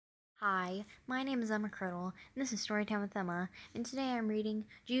Hi, my name is Emma Criddle, and this is Storytime with Emma, and today I'm reading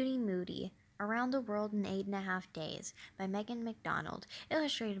Judy Moody, Around the World in 8.5 Days by McDonald,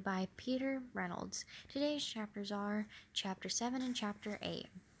 illustrated by Peter Reynolds. Today's chapters are Chapter 7 and Chapter 8.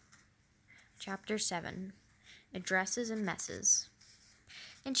 Chapter 7, Addresses and Messes.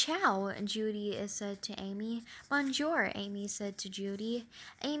 And ciao, Judy said to Amy. Bonjour, Amy said to Judy.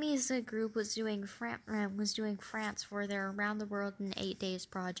 Amy's group was doing France for their Around the World in 8 Days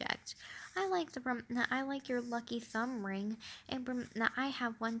project. I like your lucky thumb ring, and I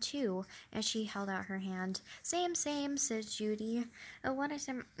have one too. And she held out her hand. Same, says Judy. Want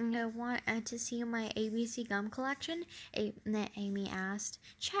to see my ABC gum collection? Amy asked.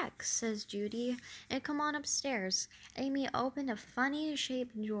 Check, says Judy. And come on upstairs. Amy opened a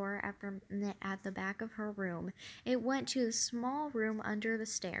funny-shaped door at the back of her room. It went to a small room under the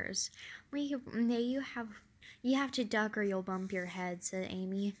stairs. You have to duck or you'll bump your head, said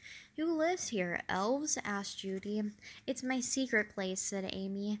Amy. Who lives here? Elves? Asked Judy. It's my secret place, said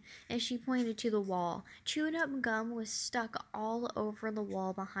Amy, as she pointed to the wall. Chewed-up gum was stuck all over the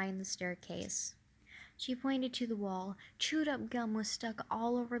wall behind the staircase. She pointed to the wall. Chewed-up gum was stuck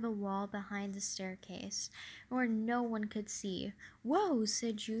all over the wall behind the staircase, where no one could see. Whoa,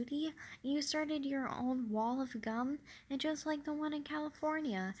 said Judy. You started your own wall of gum, and just like the one in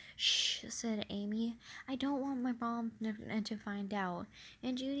California. Shh, said Amy. I don't want my mom to find out.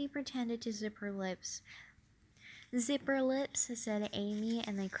 And Judy pretended to zip her lips. Zip her lips, said Amy,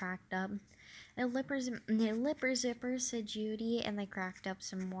 and they cracked up. Lipper zipper, said Judy, and they cracked up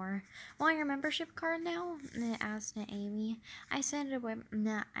some more. Want your membership card now? Asked Amy. I sent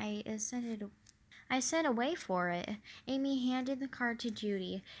away for it. Amy handed the card to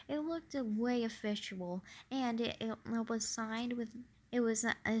Judy. It looked way official, and it was signed with. It was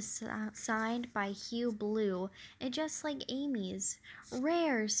signed by Hugh Blue, just like Amy's.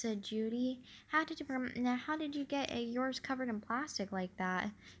 Rare, said Judy. How did you get yours covered in plastic like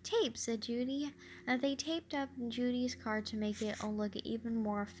that? Tape, said Judy. They taped up Judy's card to make it look even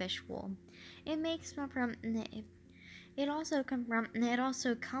more official. It makes my It also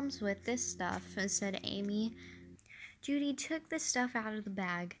comes with this stuff, said Amy. Judy took the stuff out of the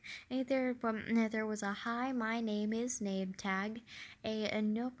bag. There was a "Hi, my name is" name tag, a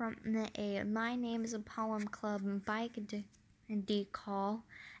 "My name is a poem club" bike decal,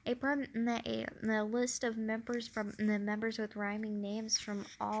 a list of members with rhyming names from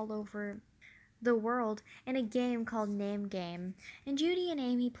all over the world, and a game called Name Game. And Judy and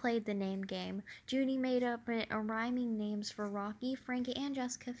Amy played the name game. Judy made up a rhyming names for Rocky, Frank, and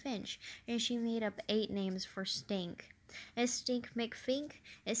Jessica Finch, and she made up 8 names for Stink. A Stink McFink,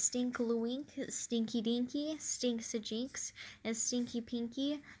 a Stink Lewink, a Stinky Dinky, Stinks a Jinx, a Stinky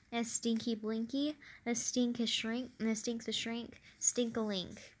Pinky, a Stinky Blinky, a Stink a Shrink, a Stinks a Shrink, Stink a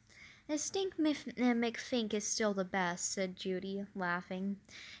Link. I think McFink is still the best, said Judy, laughing.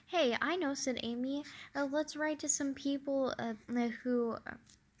 Hey, I know, said Amy. Let's write to some people who.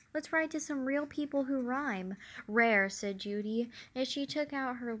 Let's write to some real people who rhyme. Rare, said Judy, as she took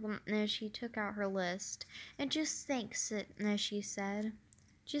out her list. And just think, she said.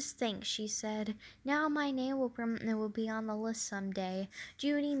 Just think, she said. Now my name will be on the list someday.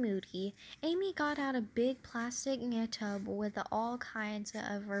 Judy Moody. Amy got out a big plastic tub with all kinds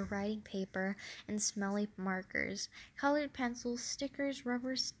of writing paper and smelly markers, colored pencils, stickers,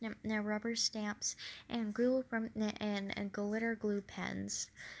 rubber stamps, and glitter glue pens.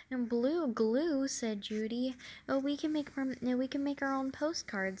 And blue glue, said Judy. Oh, we can make our own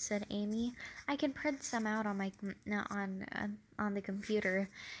postcards, said Amy. I can print some out on on the computer.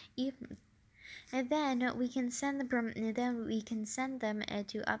 And then we can send them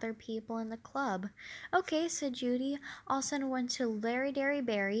to other people in the club. Okay, said Judy. I'll send one to Larry Derry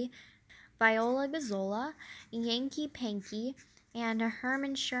Berry, Viola Gazzola, Yankee Panky, and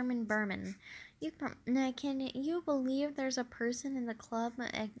Herman Sherman Berman. Can you believe there's a person in the club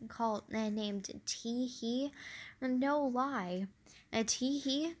called named Tee-Hee? No lie.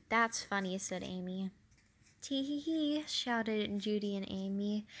 Tee-Hee? That's funny, said Amy. Tee-hee-hee, shouted Judy and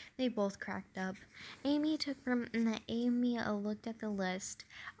Amy. They both cracked up. Amy looked at the list.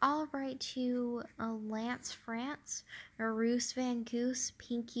 I'll write to Lance France, Roos Van Goose,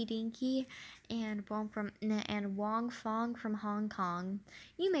 Pinky Dinky, and Wong Fong from Hong Kong.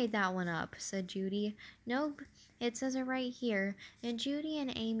 You made that one up, said Judy. Nope, it says it right here. And Judy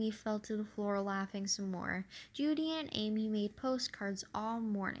and Amy fell to the floor laughing some more. Judy and Amy made postcards all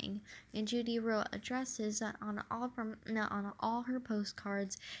morning, and Judy wrote addresses on all her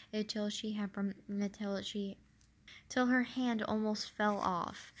postcards till her hand almost fell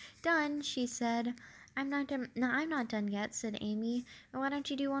off. Done, she said. I'm not done. No, I'm not done yet," said Amy. "Why don't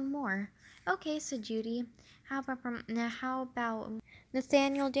you do one more?" "Okay," said Judy. How about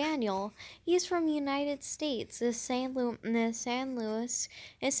Nathaniel Daniel? He's from the United States, St. Louis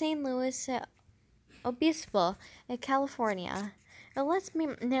Obispo, California. Let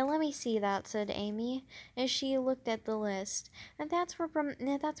me see that," said Amy, as she looked at the list. "And that's where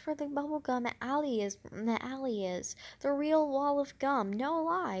the bubblegum alley is. The alley is the real wall of gum. No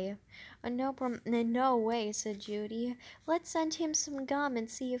lie." No way," said Judy. "Let's send him some gum and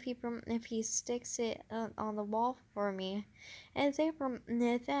see if he sticks it on the wall for me. And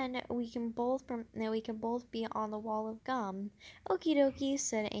then we can both be on the wall of gum." "Okie dokie,"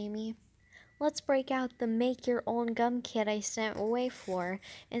 said Amy. "Let's break out the make your own gum kit I sent away for,"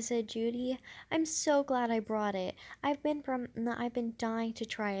 and said Judy. "I'm so glad I brought it. I've been dying to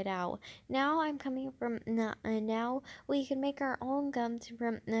try it out. Now I'm coming from now we can make our own gum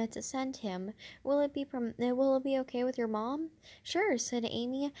to send him. Will it be okay with your mom?" "Sure," said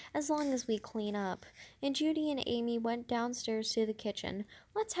Amy, "as long as we clean up." And Judy and Amy went downstairs to the kitchen.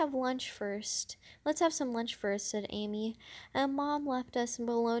 Let's have some lunch first," said Amy. "Mom left us some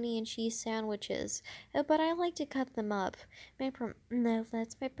bologna and cheese sandwiches, but I like to cut them up. Like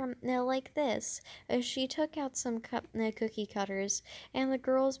this." She took out some cookie cutters, and the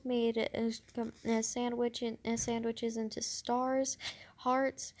girls made sandwiches into stars,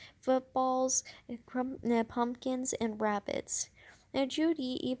 hearts, footballs, pumpkins, and rabbits.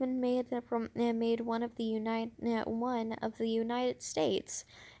 Judy even made one of the United States,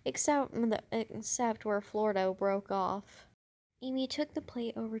 except where Florida broke off. Amy took the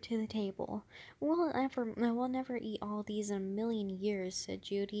plate over to the table. We'll never eat all these in a million years," said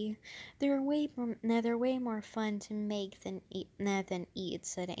Judy. They're way more fun to make than eat,"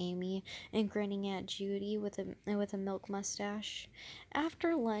 said Amy, and grinning at Judy with a milk mustache.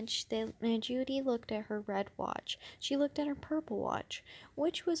 After lunch, Judy looked at her red watch. She looked at her purple watch.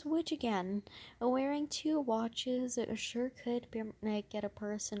 Which was which again? Wearing two watches sure could get a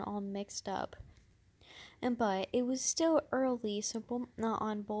person all mixed up. But it was still early, so not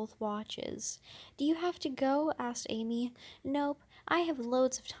on both watches. "Do you have to go?" asked Amy. "Nope. I have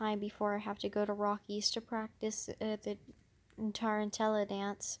loads of time before I have to go to Rocky's to practice the Tarantella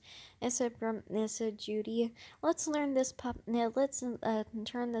dance," said Judy. Let's turn this puppy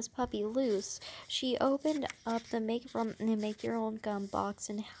loose." She opened up the make your own gum box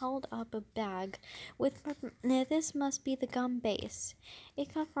and held up a bag with this must be the gum base.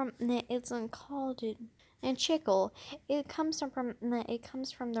 It's called and chicle. It comes from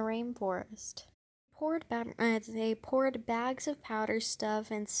the rainforest. They poured bags of powder stuff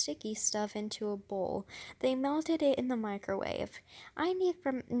and sticky stuff into a bowl. They melted it in the microwave. I need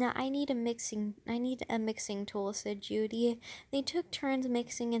a mixing tool," said Judy. They took turns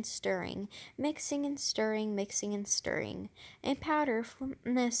mixing and stirring, mixing and stirring.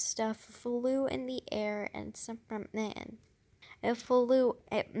 And stuff flew in the air and it flew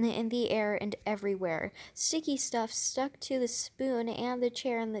in the air and everywhere. Sticky stuff stuck to the spoon and the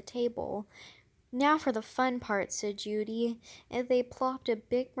chair and the table. "Now for the fun part," said Judy. And they plopped a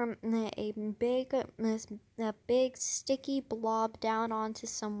big sticky blob down onto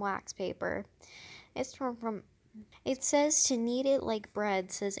some wax paper. It's from "It says to knead it like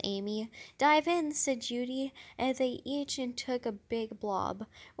bread," says Amy. "Dive in," said Judy, and they each took a big blob.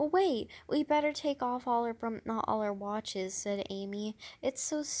 "Wait, we better take off not all our watches," said Amy. "It's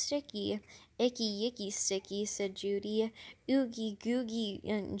so sticky." "Icky yicky sticky," said Judy. "Oogie googie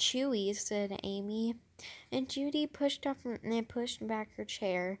and chewy," said Amy. And Judy pushed back her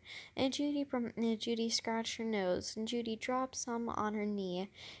chair. And Judy scratched her nose. And Judy dropped some on her knee.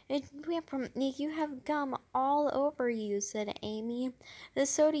 "You have gum all over you," said Amy.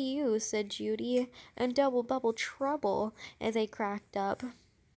 "So do you," said Judy. "And double bubble trouble," and they cracked up.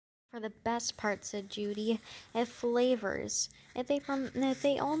 "For the best part," said Judy, "flavors. They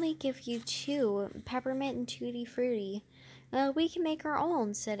only give you two, peppermint and tutti frutti." "We can make our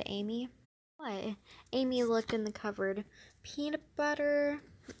own," said Amy. "What?" Amy looked in the cupboard. Peanut butter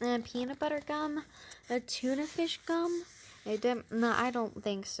gum? A tuna fish gum?" No, I don't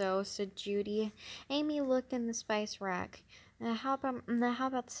think so," said Judy. Amy looked in the spice rack. How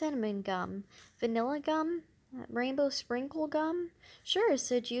about cinnamon gum? Vanilla gum? Rainbow sprinkle gum?" "Sure,"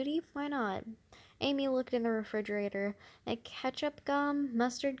 said Judy. "Why not?" Amy looked in the refrigerator. Ketchup gum,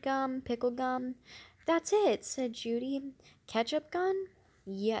 mustard gum, pickle gum. "That's it," said Judy. "Ketchup gum?"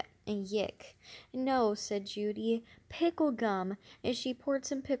 "Yeah, yick." "No," said Judy. "Pickle gum." And she poured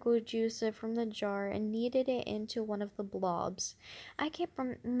some pickle juice from the jar and kneaded it into one of the blobs. I can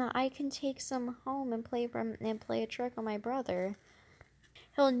take some home and play a trick on my brother.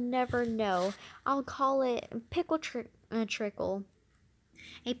 He'll never know. I'll call it trickle.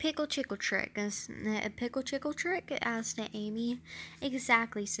 A pickle chickle trick. A pickle chickle trick? Asked Amy.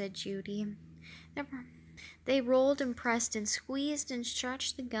 Exactly, said Judy. They rolled and pressed and squeezed and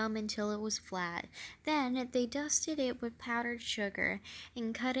stretched the gum until it was flat. Then they dusted it with powdered sugar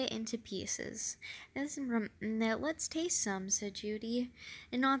and cut it into pieces. Now let's taste some, said Judy.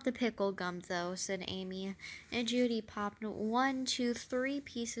 Not the pickle gum, though, said Amy. And Judy popped 1, 2, 3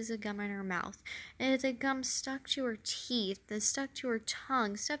 pieces of gum in her mouth. The gum stuck to her teeth, stuck to her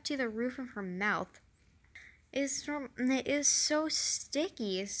tongue, stuck to the roof of her mouth. It is so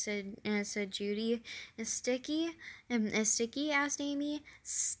sticky," said Judy. Is sticky? Is sticky?" asked Amy.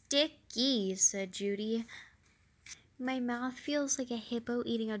 Sticky," said Judy. My mouth feels like a hippo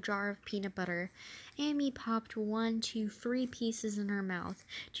eating a jar of peanut butter. Amy popped 1, 2, 3 pieces in her mouth.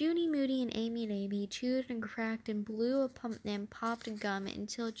 Judy, Moody, and Amy chewed and cracked and blew a pump and popped gum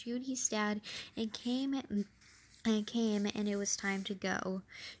until Judy's dad and came and it was time to go.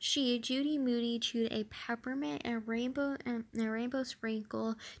 Judy Moody, chewed a peppermint and a rainbow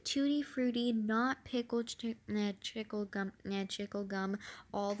sprinkle, tutti frutti, not pickled chickle gum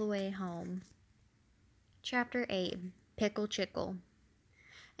all the way home. Chapter 8. Pickle Chickle.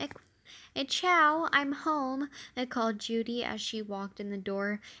 Chow, I'm home, called Judy as she walked in the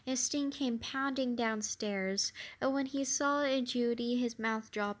door. Sting came pounding downstairs. When he saw Judy, his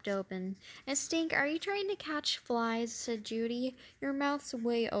mouth dropped open. Stink, are you trying to catch flies? Said Judy. Your mouth's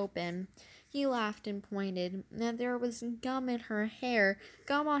way open. He laughed and pointed. There was gum in her hair,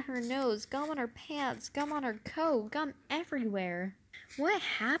 gum on her nose, gum on her pants, gum on her coat, gum everywhere. What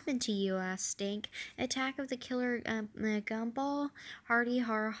happened to you? Asked Stink. Attack of the Killer Gumball? Hardy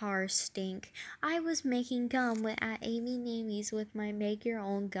har har, Stink. I was making gum at Amy Namie's with my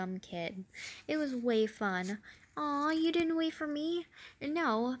make-your-own gum kit. It was way fun. Aw, you didn't wait for me?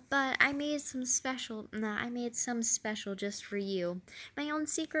 No, but I made some special. I made some special just for you. My own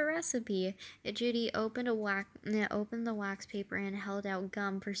secret recipe. Judy opened the wax paper and held out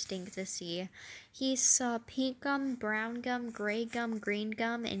gum for Stink to see. He saw pink gum, brown gum, gray gum, green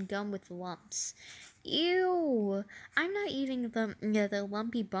gum, and gum with lumps. Ew! I'm not eating the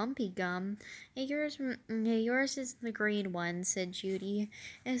lumpy bumpy gum. Yours is the green one," said Judy.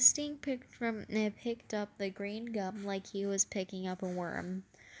 Stink picked up the green gum like he was picking up a worm.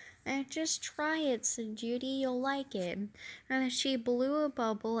 Just try it," said Judy. "You'll like it." She blew a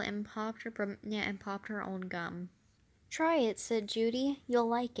bubble and popped her own gum. "Try it," said Judy. "You'll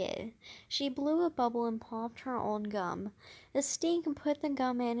like it." She blew a bubble and popped her own gum. Stink put the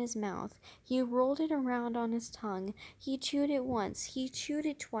gum in his mouth. He rolled it around on his tongue. He chewed it once. He chewed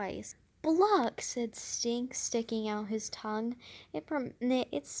it twice. "Bluck," said Stink, sticking out his tongue.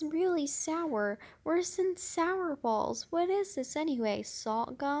 It's really sour. Worse than sour balls. What is this anyway?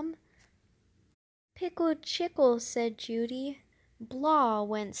 Salt gum? "Pickled chickle," said Judy. "Blah,"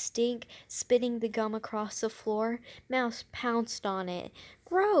 went Stink, spitting the gum across the floor. Mouse pounced on it.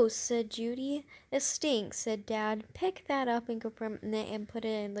 "Gross," said Judy. "It stinks," said Dad. "Pick that up and put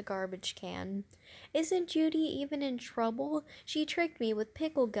it in the garbage can." "Isn't Judy even in trouble? She tricked me with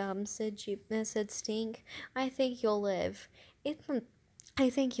pickle gum," said Stink. "I think you'll live." "I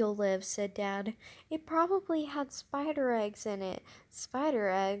think you'll live," said Dad. "It probably had spider eggs in it." "Spider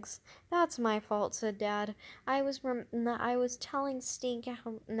eggs? That's my fault," said Dad. I was telling Stink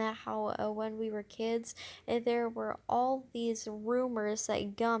how when we were kids, there were all these rumors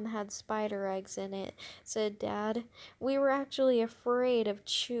that gum had spider eggs in it," said Dad. "We were actually afraid of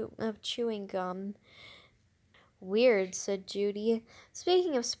chewing gum." "Weird," said Judy.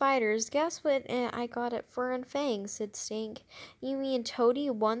 "Speaking of spiders, guess what I got at Fur and Fang," said Stink. "You mean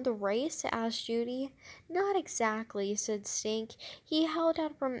Toady won the race?" asked Judy. "Not exactly," said Stink. He held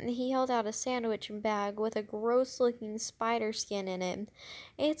out a sandwich bag with a gross-looking spider skin in it.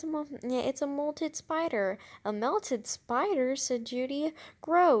 It's a molted spider." "A melted spider?" said Judy.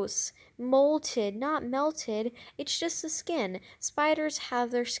 "Gross. Molted, not melted. It's just the skin. Spiders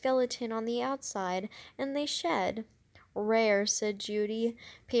have their skeleton on the outside, and they shed." "Rare," said Judy,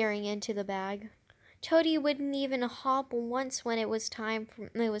 peering into the bag. "Toady wouldn't even hop once when it was time for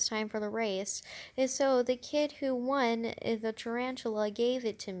the race. And so the kid who won, the tarantula, gave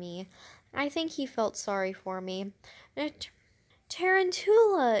it to me. I think he felt sorry for me."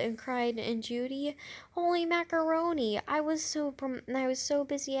 "Tarantula!" cried Judy. "Holy macaroni! I was so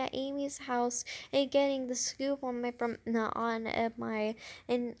busy at Amy's house getting the scoop on my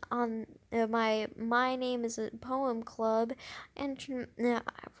name is a poem club, and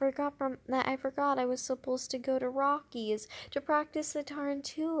I forgot I was supposed to go to Rocky's to practice the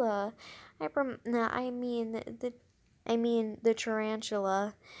tarantula. I mean the I mean the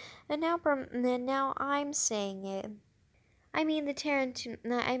tarantula. And now I'm saying it. I mean the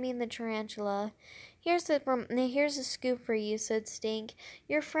tarantula. Here's a scoop for you," said Stink.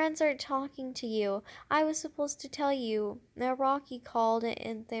 "Your friends are talking to you. I was supposed to tell you. Now Rocky called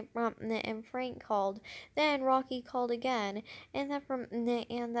and Frank called. Then Rocky called again, and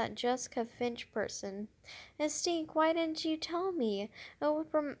that Jessica Finch person. Stink, why didn't you tell me?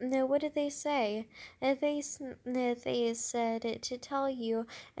 What did they say? They said to tell you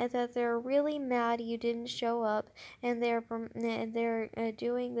that they're really mad you didn't show up, and they're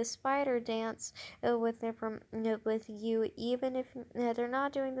doing the spider dance with you, even if they're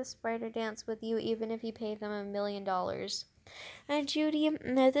not doing the spider dance with you, even if you paid them $1 million." And Judy,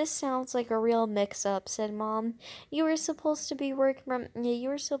 this sounds like a real mix-up," said Mom. You were supposed to be working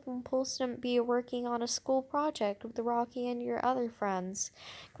on a school project with Rocky and your other friends,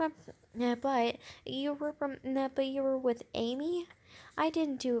 but but you were with Amy. I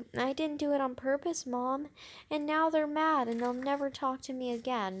didn't do it on purpose, Mom. And now they're mad and they'll never talk to me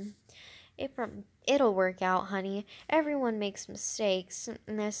again. It'll work out, honey. Everyone makes mistakes,"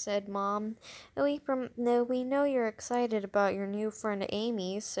 said Mom. We know you're excited about your new friend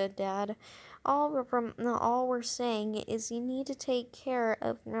Amy," said Dad. All we're saying is you need to take care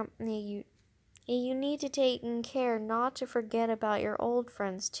not to forget about your old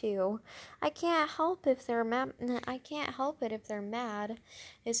friends too. I can't help it if they're mad,"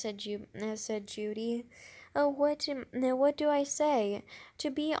 said Judy. "Oh, what do I say? To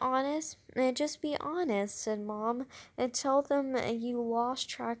be honest, just be honest," said Mom, "and tell them you lost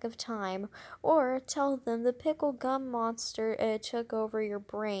track of time, or tell them the pickle gum monster took over your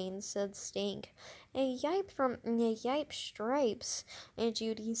brain," said Stink. Yipe stripes,"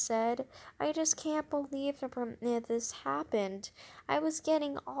 Judy said. "I just can't believe this happened. I was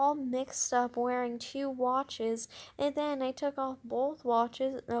getting all mixed up wearing two watches, and then I took off both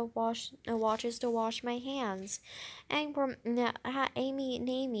watches to wash my hands. And Amy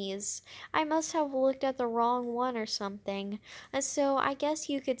Namies. I must have looked at the wrong one or something. So I guess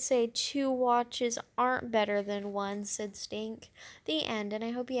you could say two watches aren't better than one," said Stink. The end, and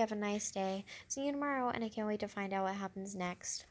I hope you have a nice day. See you tomorrow, and I can't wait to find out what happens next.